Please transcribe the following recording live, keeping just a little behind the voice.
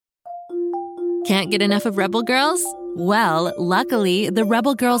Can't get enough of Rebel Girls? Well, luckily, the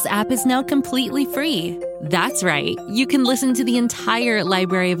Rebel Girls app is now completely free. That's right. You can listen to the entire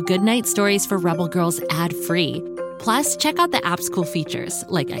library of goodnight stories for Rebel Girls ad-free. Plus, check out the app's cool features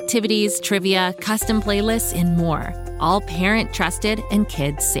like activities, trivia, custom playlists, and more. All parent-trusted and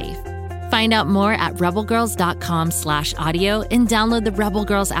kids-safe. Find out more at rebelgirls.com/audio and download the Rebel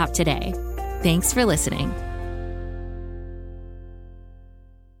Girls app today. Thanks for listening.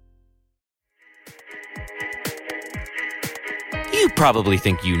 You probably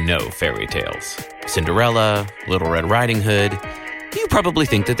think you know fairy tales. Cinderella, Little Red Riding Hood. You probably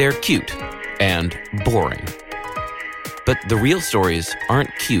think that they're cute and boring. But the real stories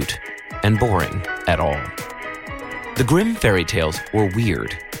aren't cute and boring at all. The Grimm fairy tales were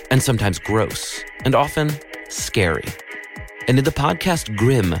weird and sometimes gross and often scary. And in the podcast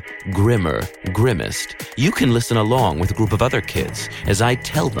Grimm, Grimmer, Grimmest, you can listen along with a group of other kids as I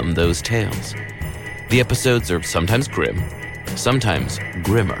tell them those tales. The episodes are sometimes grim, sometimes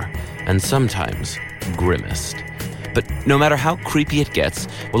grimmer, and sometimes grimmest. But no matter how creepy it gets,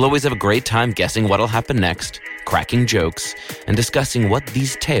 we'll always have a great time guessing what'll happen next, cracking jokes, and discussing what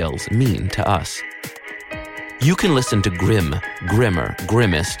these tales mean to us. You can listen to Grimm, Grimmer,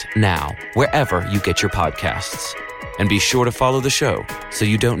 Grimmest now, wherever you get your podcasts. And be sure to follow the show so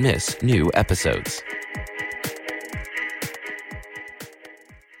you don't miss new episodes.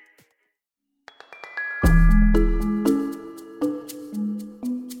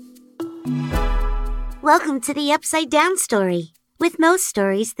 Welcome to the Upside Down Story. With most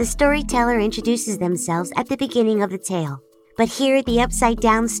stories, the storyteller introduces themselves at the beginning of the tale. But here at the Upside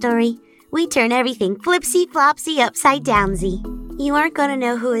Down Story, we turn everything flipsy-flopsy upside-downsy. You aren't going to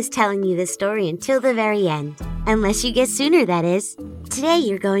know who is telling you this story until the very end. Unless you guess sooner, that is. Today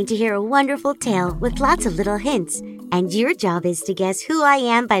you're going to hear a wonderful tale with lots of little hints, and your job is to guess who I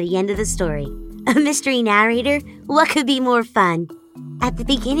am by the end of the story. A mystery narrator? What could be more fun? At the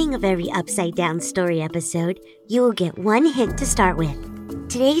beginning of every Upside Down Story episode, you will get one hint to start with.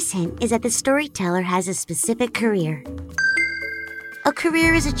 Today's hint is that the storyteller has a specific career. A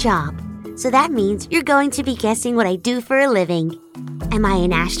career is a job, so that means you're going to be guessing what I do for a living. Am I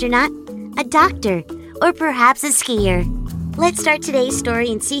an astronaut, a doctor, or perhaps a skier? Let's start today's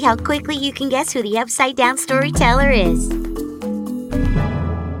story and see how quickly you can guess who the Upside Down Storyteller is.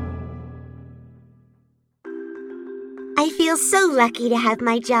 I feel so lucky to have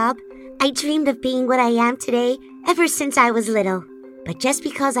my job. I dreamed of being what I am today ever since I was little. But just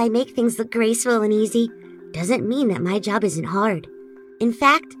because I make things look graceful and easy doesn't mean that my job isn't hard. In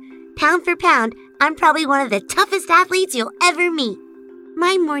fact, pound for pound, I'm probably one of the toughest athletes you'll ever meet.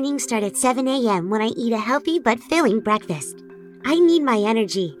 My mornings start at 7 a.m. when I eat a healthy but filling breakfast. I need my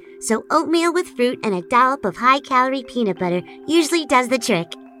energy, so oatmeal with fruit and a dollop of high-calorie peanut butter usually does the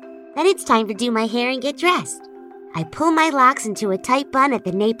trick. Then it's time to do my hair and get dressed. I pull my locks into a tight bun at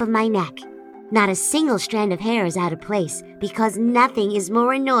the nape of my neck. Not a single strand of hair is out of place because nothing is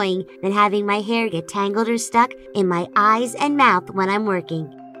more annoying than having my hair get tangled or stuck in my eyes and mouth when I'm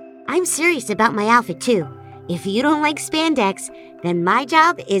working. I'm serious about my outfit too. If you don't like spandex, then my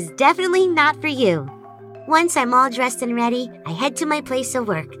job is definitely not for you. Once I'm all dressed and ready, I head to my place of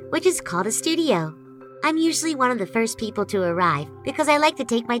work, which is called a studio. I'm usually one of the first people to arrive because I like to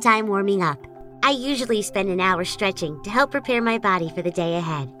take my time warming up. I usually spend an hour stretching to help prepare my body for the day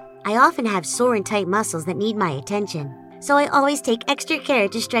ahead. I often have sore and tight muscles that need my attention, so I always take extra care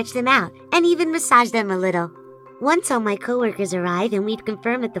to stretch them out and even massage them a little. Once all my coworkers arrive and we've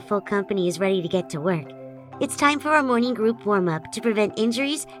confirmed that the full company is ready to get to work, it's time for our morning group warm-up to prevent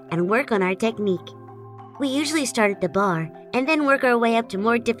injuries and work on our technique. We usually start at the bar and then work our way up to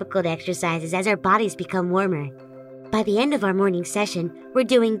more difficult exercises as our bodies become warmer. By the end of our morning session, we're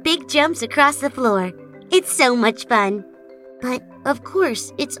doing big jumps across the floor. It's so much fun. But, of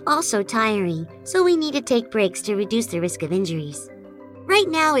course, it's also tiring, so we need to take breaks to reduce the risk of injuries. Right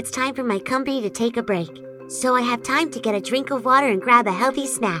now, it's time for my company to take a break, so I have time to get a drink of water and grab a healthy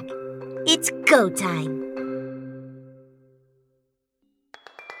snack. It's go time.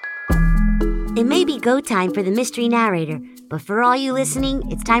 It may be go time for the mystery narrator, but for all you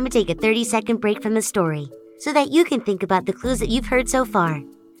listening, it's time to take a 30-second break from the story, so that you can think about the clues that you've heard so far.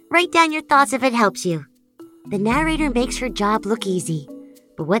 Write down your thoughts if it helps you. The narrator makes her job look easy,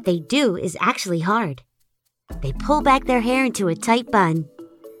 but what they do is actually hard. They pull back their hair into a tight bun.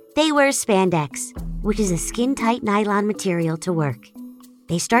 They wear spandex, which is a skin-tight nylon material, to work.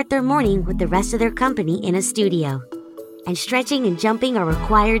 They start their morning with the rest of their company in a studio. And stretching and jumping are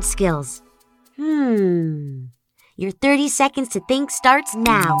required skills. Your 30 seconds to think starts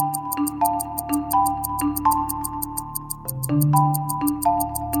now.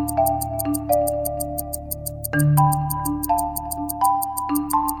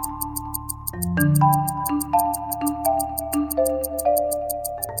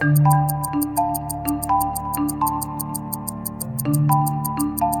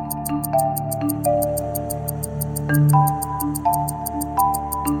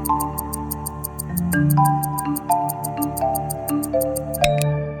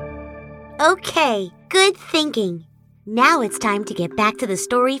 Okay, good thinking. Now it's time to get back to the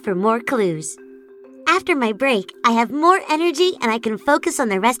story for more clues. After my break, I have more energy and I can focus on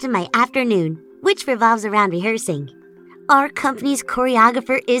the rest of my afternoon, which revolves around rehearsing. Our company's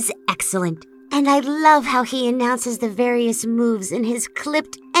choreographer is excellent, and I love how he announces the various moves in his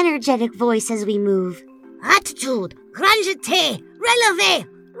clipped, energetic voice as we move. Attitude, grand jeté, relevé,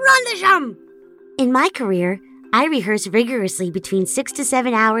 rond de jambe. In my career, I rehearse rigorously between 6 to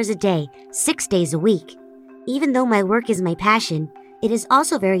 7 hours a day, 6 days a week. Even though my work is my passion, it is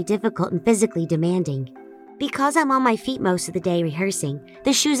also very difficult and physically demanding. Because I'm on my feet most of the day rehearsing,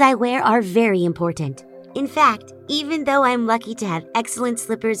 the shoes I wear are very important. In fact, even though I'm lucky to have excellent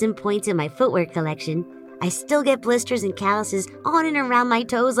slippers and points in my footwear collection, I still get blisters and calluses on and around my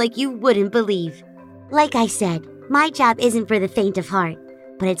toes like you wouldn't believe. Like I said, my job isn't for the faint of heart,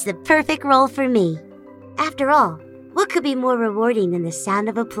 but it's the perfect role for me. After all, what could be more rewarding than the sound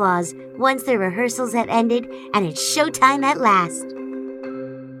of applause once the rehearsals have ended and it's showtime at last?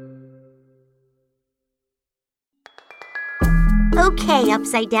 Okay,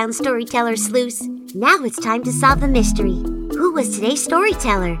 upside-down storyteller sleuths. Now it's time to solve the mystery. Who was today's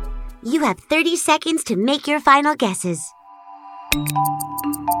storyteller? You have 30 seconds to make your final guesses.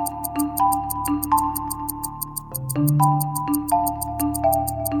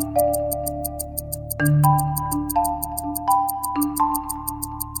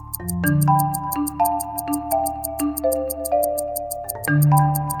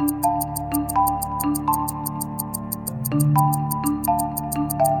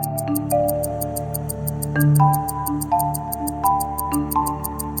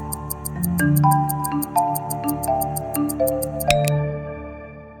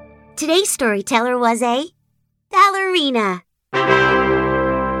 Today's storyteller was a ballerina. I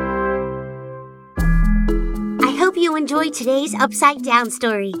hope you enjoyed today's upside down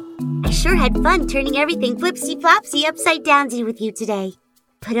story. I sure had fun turning everything flipsy-flopsy upside-downsy with you today.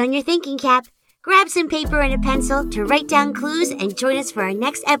 Put on your thinking cap, grab some paper and a pencil to write down clues, and join us for our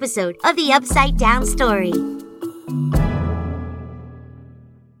next episode of the Upside Down Story.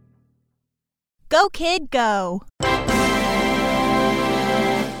 Go, kid, go.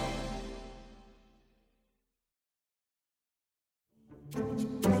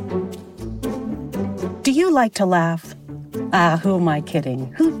 Do you like to laugh? Who am I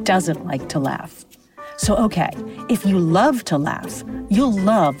kidding? Who doesn't like to laugh? So, okay, if you love to laugh, you'll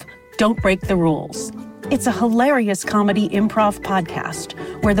love Don't Break the Rules. It's a hilarious comedy improv podcast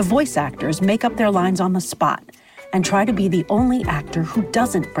where the voice actors make up their lines on the spot and try to be the only actor who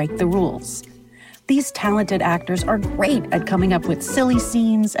doesn't break the rules. These talented actors are great at coming up with silly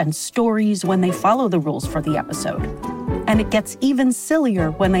scenes and stories when they follow the rules for the episode. And it gets even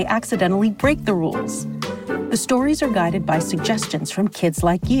sillier when they accidentally break the rules. The stories are guided by suggestions from kids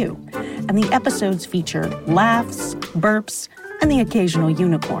like you, and the episodes feature laughs, burps, and the occasional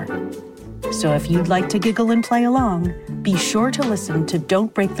unicorn. So if you'd like to giggle and play along, be sure to listen to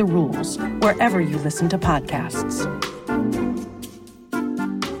Don't Break the Rules wherever you listen to podcasts.